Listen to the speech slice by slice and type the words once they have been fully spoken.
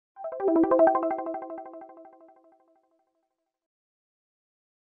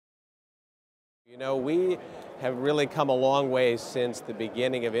You know, we have really come a long way since the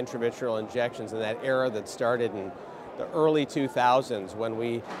beginning of intravitreal injections in that era that started in the early 2000s, when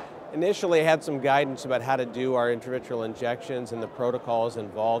we initially had some guidance about how to do our intravitreal injections and the protocols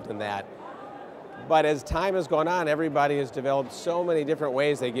involved in that. But as time has gone on, everybody has developed so many different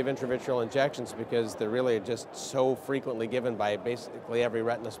ways they give intravitreal injections, because they're really just so frequently given by basically every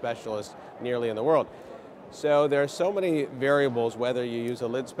retina specialist nearly in the world. So there are so many variables, whether you use a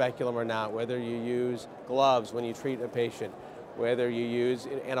lid speculum or not, whether you use gloves when you treat a patient, whether you use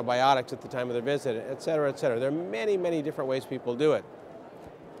antibiotics at the time of their visit, et cetera, et cetera. There are many, many different ways people do it.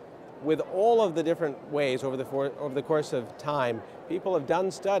 With all of the different ways over the course of time, people have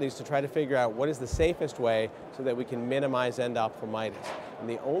done studies to try to figure out what is the safest way so that we can minimize endophthalmitis. And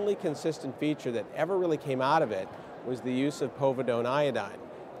the only consistent feature that ever really came out of it was the use of povidone iodine.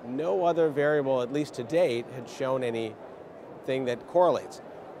 No other variable, at least to date, had shown anything that correlates.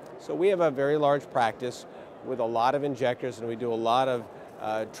 So we have a very large practice with a lot of injectors, and we do a lot of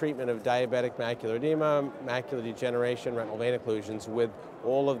treatment of diabetic macular edema, macular degeneration, retinal vein occlusions with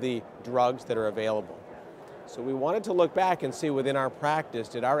all of the drugs that are available. So we wanted to look back and see within our practice,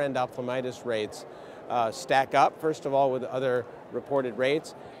 did our endophthalmitis rates stack up, first of all, with other reported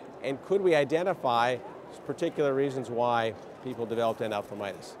rates, and could we identify particular reasons why people developed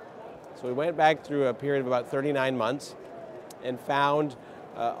endophthalmitis. So we went back through a period of about 39 months and found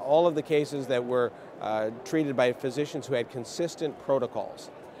all of the cases that were treated by physicians who had consistent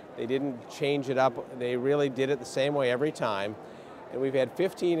protocols. They didn't change it up, they really did it the same way every time. And we've had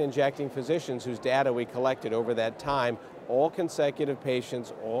 15 injecting physicians whose data we collected over that time, all consecutive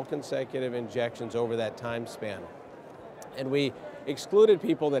patients, all consecutive injections over that time span. And we excluded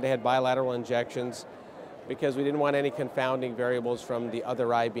people that had bilateral injections because we didn't want any confounding variables from the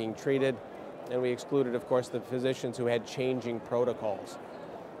other eye being treated. And we excluded, of course, the physicians who had changing protocols.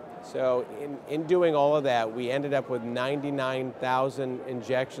 So in doing all of that, we ended up with 99,000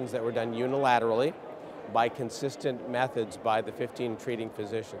 injections that were done unilaterally by consistent methods by the 15 treating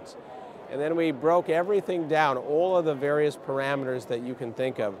physicians. And then we broke everything down, all of the various parameters that you can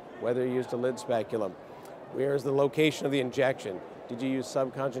think of, whether you used a lid speculum, where is the location of the injection, did you use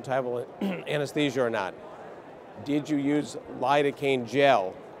subconjunctival anesthesia or not, did you use lidocaine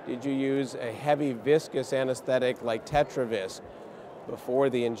gel, did you use a heavy viscous anesthetic like Tetravisc before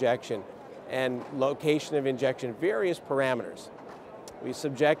the injection, and location of injection, various parameters. We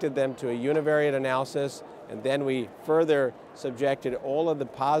subjected them to a univariate analysis, and then we further subjected all of the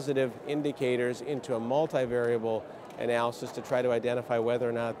positive indicators into a multivariable analysis to try to identify whether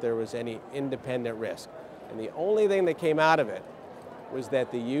or not there was any independent risk. And the only thing that came out of it was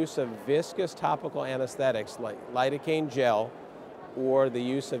that the use of viscous topical anesthetics like lidocaine gel or the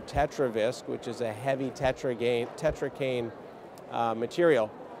use of Tetravisc, which is a heavy tetracaine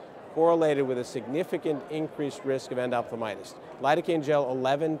material, correlated with a significant increased risk of endophthalmitis. Lidocaine gel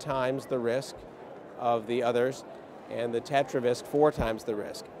 11 times the risk of the others, and the Tetravisc 4 times the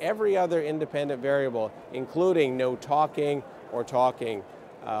risk. Every other independent variable, including no talking or talking,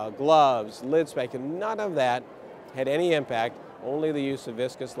 gloves, lid speculum, none of that had any impact, only the use of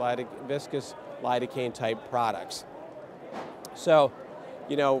viscous lidocaine type products. So,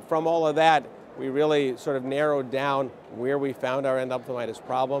 you know, from all of that, we really sort of narrowed down where we found our endophthalmitis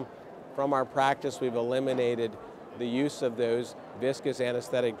problem. From our practice, we've eliminated the use of those viscous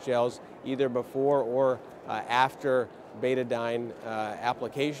anesthetic gels either before or after betadine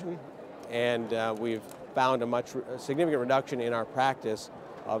application, and we've found a significant reduction in our practice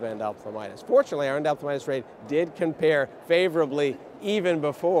of endophthalmitis. Fortunately, our endophthalmitis rate did compare favorably even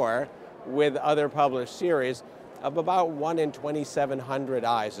before with other published series of about 1 in 2,700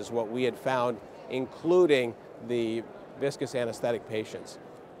 eyes is what we had found, including the viscous anesthetic patients.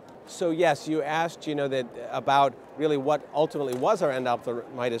 So yes, you asked, that about really what ultimately was our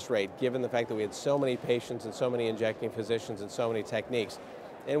endophthalmitis rate, given the fact that we had so many patients and so many injecting physicians and so many techniques.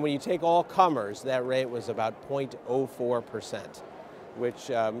 And when you take all comers, that rate was about 0.04%,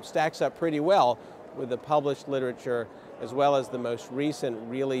 which stacks up pretty well with the published literature, as well as the most recent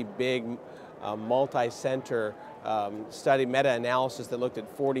really big multi-center study meta-analysis that looked at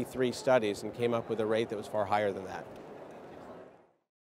 43 studies and came up with a rate that was far higher than that.